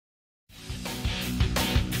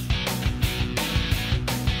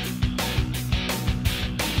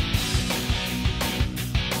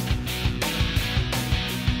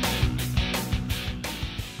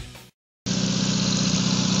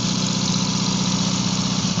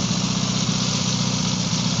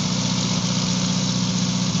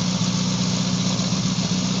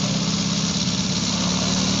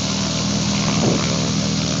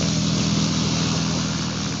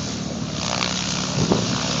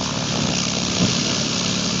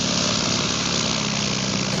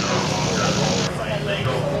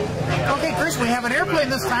Chris, we have an airplane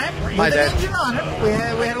this time with an engine on it. We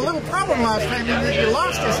had a little problem last time in that you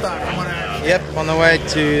lost your stock from what I heard. Yep, on the way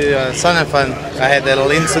to Sun and Fun, I had that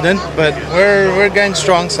little incident, but we're going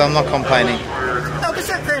strong, so I'm not complaining. Now, this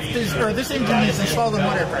aircraft is, or this engine is installed in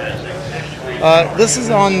what aircraft? This is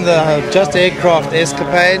on the Just Aircraft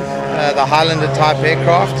Escapade, the Highlander type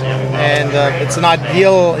aircraft, and it's an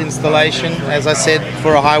ideal installation, as I said,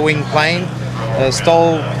 for a high wing plane. A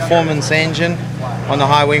STOL performance engine on a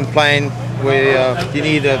high wing plane where you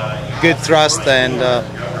need a good thrust and a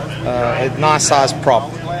nice size prop.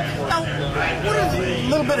 Now, what is a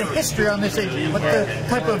little bit of history on this engine? What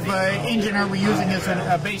type of engine are we using as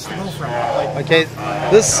a base to go from? Okay,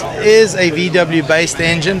 this is a VW based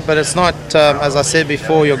engine, but it's not, as I said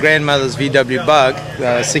before, your grandmother's VW Bug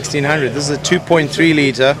 1600. This is a 2.3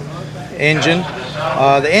 liter engine.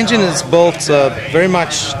 The engine is built very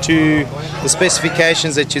much to the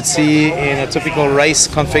specifications that you'd see in a typical race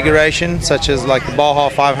configuration, such as like the Baja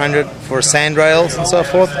 500 for sand rails and so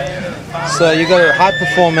forth. So you've got a high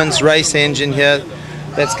performance race engine here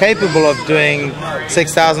that's capable of doing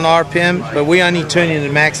 6,000 RPM, but we only turn in the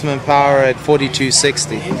maximum power at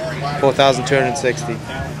 4,260.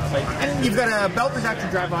 And you've got a belt reduction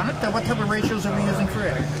drive on it. What type of ratios are we using for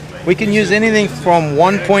it? We can use anything from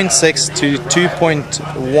 1.6 to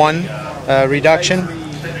 2.1 reduction.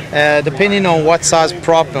 Depending on what size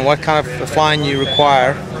prop and what kind of flying you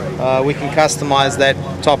require, we can customize that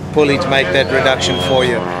top pulley to make that reduction for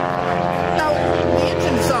you. Now, the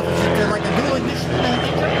engine itself, is it like a dual ignition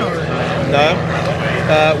engine? Or? No.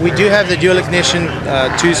 We do have the dual ignition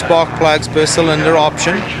 2 spark plugs per cylinder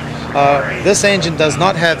option. This engine does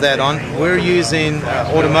not have that on. We're using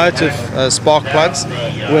automotive spark plugs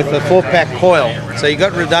with a 4-pack coil, so you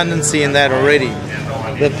got redundancy in that already.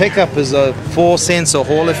 The pickup is a 4-sensor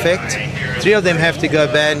Hall effect. 3 of them have to go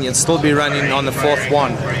bad and you'll still be running on the 4th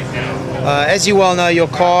one. As you well know, your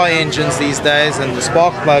car engines these days and the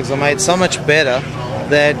spark plugs are made so much better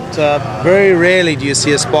that very rarely do you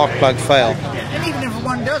see a spark plug fail. And even if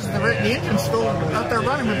one does, the engine's still out there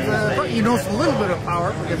running with, you notice a little bit of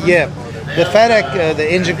power. Yeah. The FADEC, the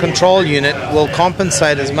engine control unit, will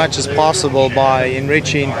compensate as much as possible by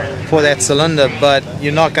enriching for that cylinder, but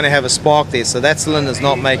you're not going to have a spark there, so that cylinder is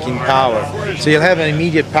not making power. So you'll have an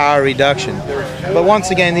immediate power reduction. But once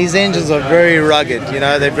again, these engines are very rugged, you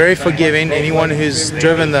know, they're very forgiving. Anyone who's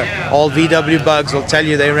driven the old VW Bugs will tell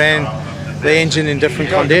you they ran the engine in different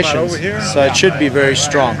conditions, so it should be very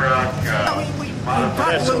strong.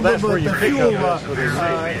 Talk a little bit about the fuel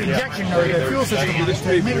injection or the fuel system.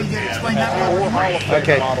 Maybe you can explain that a little more.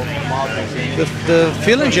 Okay. The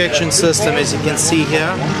fuel injection system, as you can see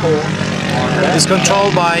here, is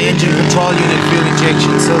controlled by engine control unit fuel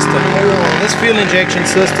injection system. This fuel injection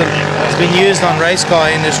system has been used on race car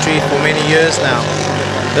industry for many years now.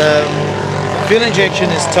 The fuel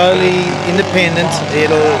injection is totally independent.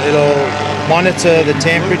 It'll monitor the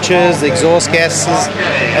temperatures, the exhaust gases,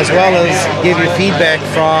 as well as give you feedback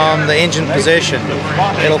from the engine position.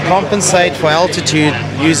 It'll compensate for altitude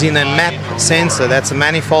using a MAP sensor. That's a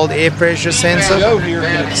manifold air pressure sensor.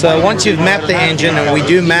 So once you've mapped the engine, and we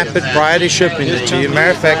do map it prior to shipping it to you,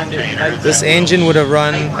 matter of fact, this engine would have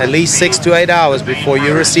run at least 6 to 8 hours before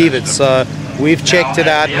you receive it. So we've checked it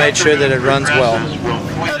out and made sure that it runs well.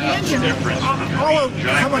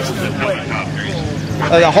 How much does it weigh?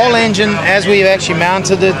 The whole engine, as we've actually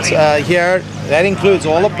mounted it here, that includes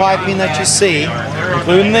all the piping that you see,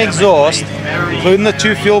 including the exhaust, including the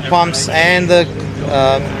 2 fuel pumps and the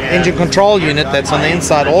engine control unit that's on the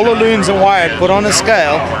inside. All the looms are wired, put on a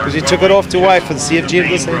scale, because we took it off to weigh for the CFG of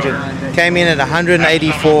this engine. Came in at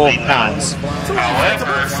 184 pounds. So it's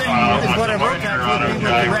about the same as what a Rotax would be with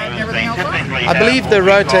the rat and everything else on it? I believe the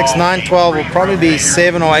Rotax 912 will probably be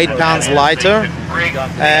 7 or 8 pounds lighter,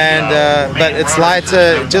 and but it's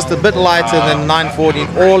lighter, just a bit lighter than 914,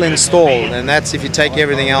 all installed, and that's if you take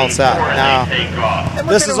everything else out. Now,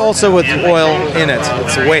 this is also with oil in it.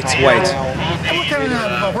 It's a wet weight. And what kind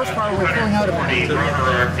of horsepower are we pulling out of it?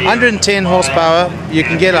 110 horsepower. You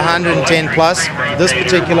can get 110 plus. This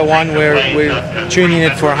particular one, we're tuning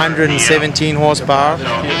it for 117 horsepower.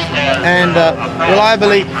 And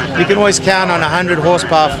reliably, you can always count on 100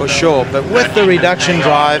 horsepower for sure. But with the reduction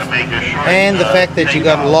drive and the fact that you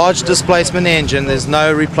got a large displacement engine, there's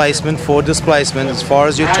no replacement for displacement as far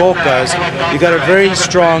as your torque goes. You got a very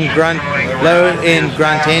strong grunt, low-end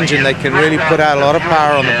grunt engine that can really put out a lot of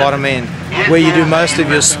power on the bottom end, where you do most of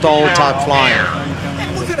your stall type flying.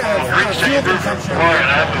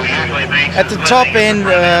 At the top end,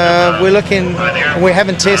 we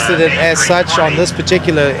haven't tested it as such on this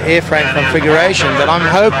particular airframe configuration, but I'm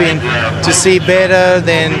hoping to see better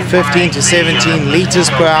than 15 to 17 liters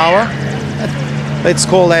per hour. let's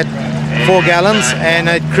call that 4 gallons, and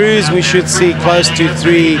at cruise we should see close to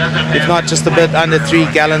 3, if not just a bit under 3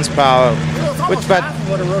 gallons per hour. Which, but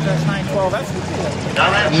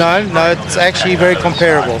no, it's actually very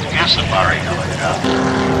comparable.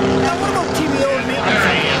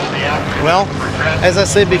 Well, as I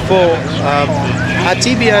said before, our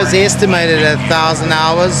TBO is estimated at 1,000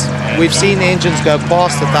 hours. We've seen engines go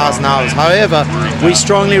past 1,000 hours. However, we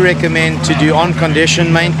strongly recommend to do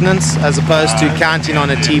on-condition maintenance as opposed to counting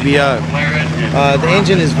on a TBO. The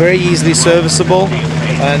engine is very easily serviceable.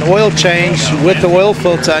 An oil change with the oil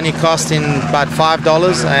filter only costing about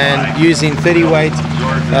 $5, and using 30 weight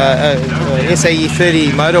SAE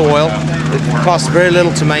 30 motor oil, it costs very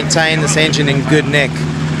little to maintain this engine in good nick.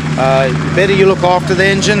 The better you look after the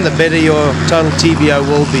engine, the better your total TBO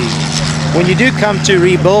will be. When you do come to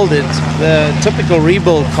rebuild it, the typical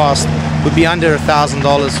rebuild cost would be under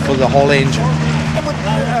 $1,000 for the whole engine. Would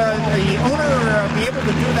the owner be able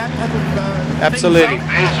to do that type of Absolutely.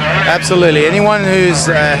 Absolutely. Anyone who's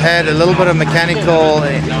had a little bit of mechanical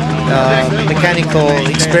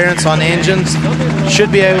experience on engines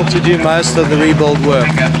should be able to do most of the rebuild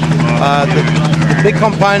work. The big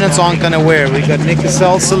components aren't going to wear. We've got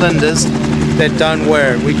nickel cylinders that don't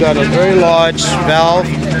wear. We've got a very large valve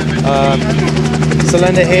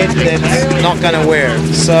cylinder head that's not going to wear.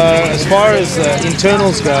 So as far as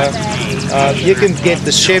internals go, you can get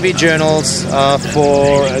the Chevy journals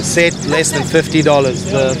for a set less than $50.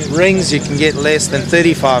 The rings you can get less than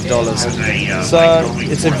 $35. So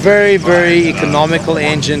it's a very, very economical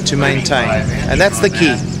engine to maintain, and that's the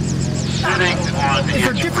key. Is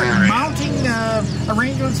there different mounting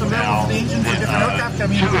arrangements available for the engine for different hookups? I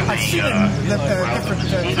mean, I've seen the different, for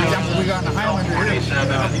example, we got in the Highlander here.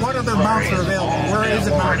 What other mounts are available? Where is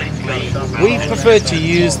it mounted? We prefer to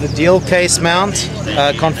use the deal case mount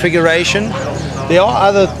configuration. There are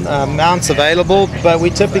other mounts available, but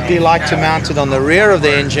we typically like to mount it on the rear of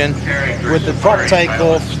the engine, with the prop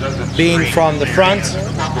takeoff being from the front,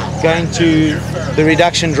 going to the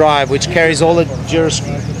reduction drive, which carries all the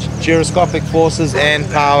gyroscopic forces and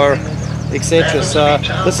power, etc. So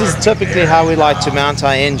this is typically how we like to mount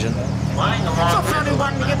our engine. So if somebody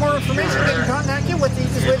wanted to get more information, they can contact you. What's the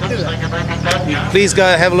easiest way to do that? Please go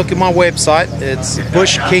have a look at my website. It's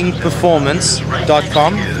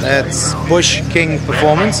BushKingPerformance.com. That's BushKing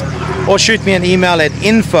Performance. Or shoot me an email at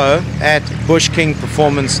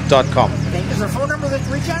info@BushKingPerformance.com. Is there a phone number that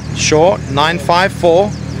you reach out? Sure,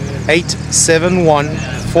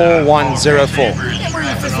 954-871-4104. And where are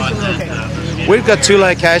you physically located? We've got 2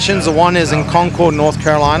 locations. The one is in Concord, North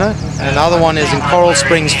Carolina, and another one is in Coral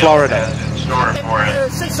Springs, Florida.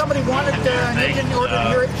 And, say somebody wanted an engine ordered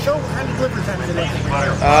here at the show, how many delivery times do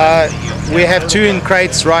they? We have 2 in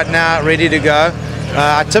crates right now, ready to go.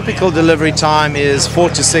 Our typical delivery time is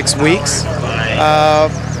 4 to 6 weeks,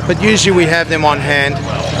 but usually we have them on hand.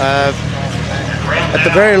 At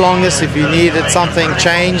the very longest, if you needed something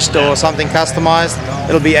changed or something customized,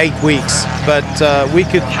 it'll be 8 weeks. But we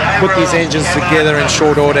could put these engines together in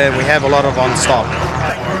short order, and we have a lot of on stock. Thank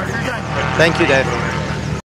you very much for your time. Thank you, Dave.